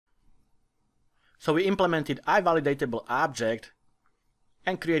So we implemented IValidatable Object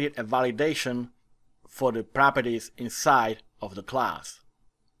and created a validation for the properties inside of the class.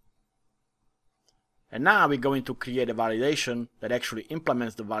 And now we're going to create a validation that actually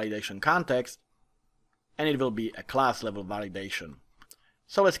implements the validation context, and it will be a class level validation.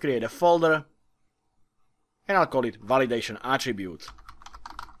 So let's create a folder, and I'll call it validation attributes.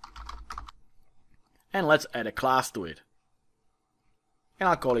 And let's add a class to it. And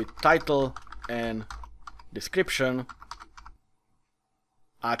I'll call it title and description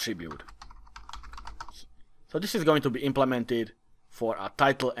attribute. So this is going to be implemented for our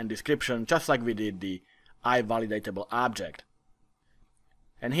title and description, just like we did the IValidatable object.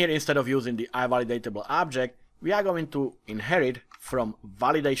 And here, instead of using the IValidatable object, we are going to inherit from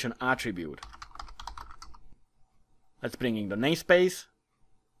validation attribute. Let's bring in the namespace,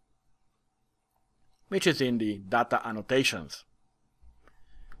 which is in the data annotations.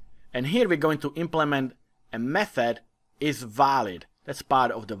 And here we're going to implement a method isValid. That's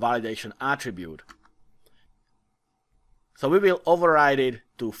part of the validation attribute. So we will override it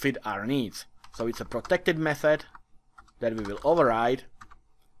to fit our needs. So it's a protected method that we will override.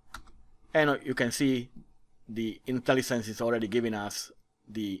 And you can see the IntelliSense is already giving us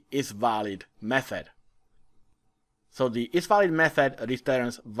the isValid method. So the isValid method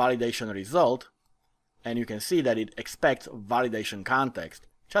returns validation result, and you can see that it expects validation context,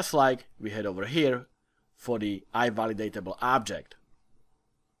 just like we had over here for the IValidatable object.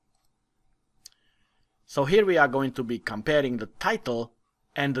 So here we are going to be comparing the title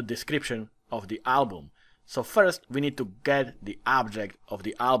and the description of the album. So first we need to get the object of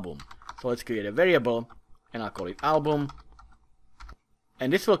the album. So let's create a variable, and I'll call it album,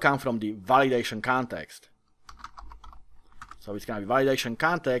 and this will come from the validation context. So it's going to be validation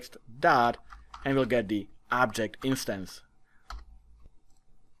context dot, and we'll get the object instance.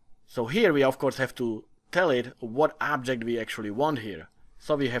 So here we of course have to tell it what object we actually want here.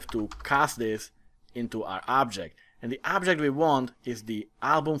 So we have to cast this into our object, and the object we want is the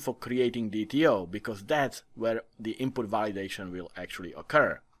album for creating DTO, because that's where the input validation will actually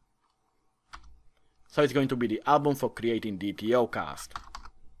occur. So it's going to be the album for creating DTO cast.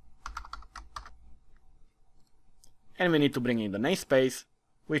 And we need to bring in the namespace,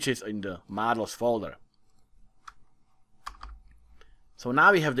 which is in the models folder. So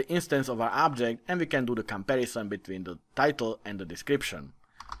now we have the instance of our object, and we can do the comparison between the title and the description.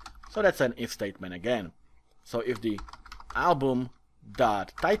 So that's an if statement again. So if the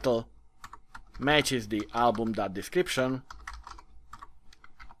album.title matches the album.description,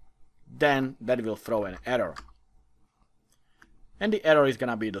 then that will throw an error. And the error is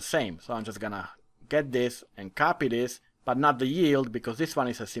gonna be the same. So I'm just gonna get this and copy this, but not the yield, because this one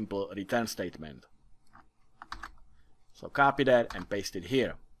is a simple return statement. So copy that and paste it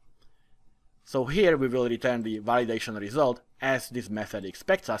here. So here we will return the validation result as this method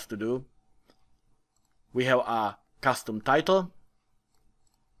expects us to do. We have a custom title,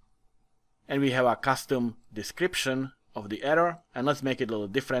 and we have a custom description of the error, and let's make it a little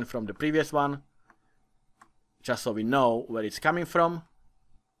different from the previous one, just so we know where it's coming from.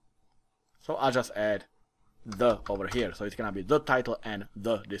 So I'll just add the over here, so it's gonna be the title and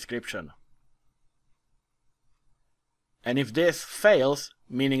the description. And if this fails,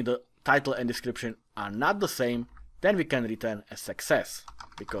 meaning the title and description are not the same, then we can return a success,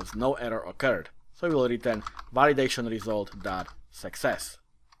 because no error occurred. So we will return validation result.success.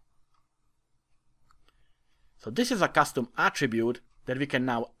 So this is a custom attribute that we can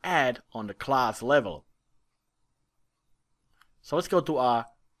now add on the class level. So let's go to our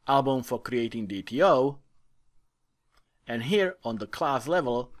album for creating DTO, and here on the class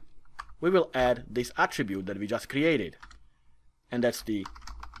level we will add this attribute that we just created, and that's the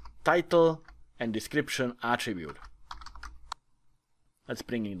title and description attribute. Let's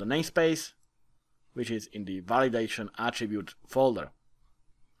bring in the namespace, which is in the validation attribute folder.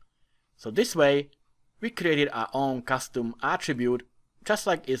 So this way we created our own custom attribute, just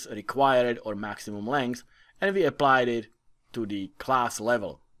like its required or maximum length, and we applied it to the class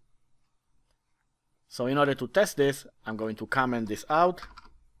level. So in order to test this, I'm going to comment this out,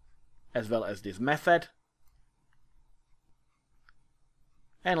 as well as this method,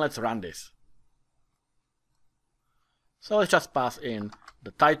 and let's run this. So let's just pass in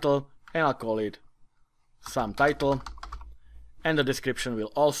the title, and I'll call it some title, and the description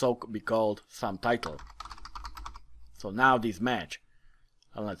will also be called some title. So now these match.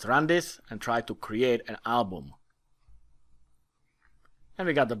 And let's run this and try to create an album. And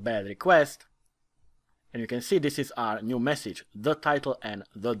we got the bad request, and you can see this is our new message. The title and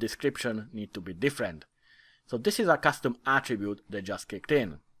the description need to be different. So this is our custom attribute that just kicked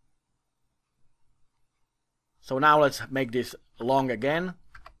in. So now let's make this long again.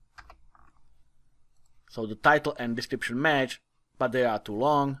 So the title and description match, but they are too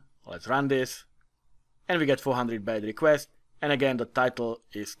long. Let's run this. And we get 400 bad requests. And again, the title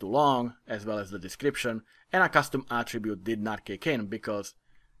is too long, as well as the description. And a custom attribute did not kick in because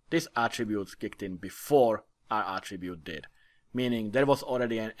this attribute kicked in before our attribute did. Meaning there was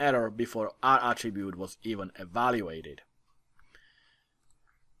already an error before our attribute was even evaluated.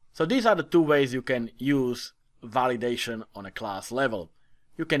 So these are the two ways you can use validation on a class level.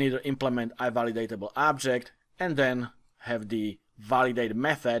 You can either implement IValidatable Object and then have the validate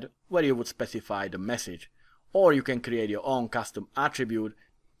method where you would specify the message. Or you can create your own custom attribute,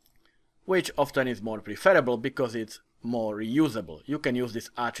 which often is more preferable because it's more reusable. You can use this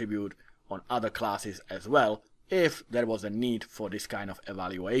attribute on other classes as well if there was a need for this kind of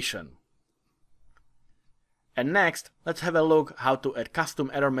evaluation. And next, let's have a look how to add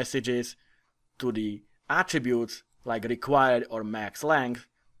custom error messages to the attributes like required or max length,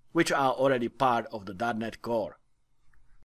 which are already part of the .NET Core.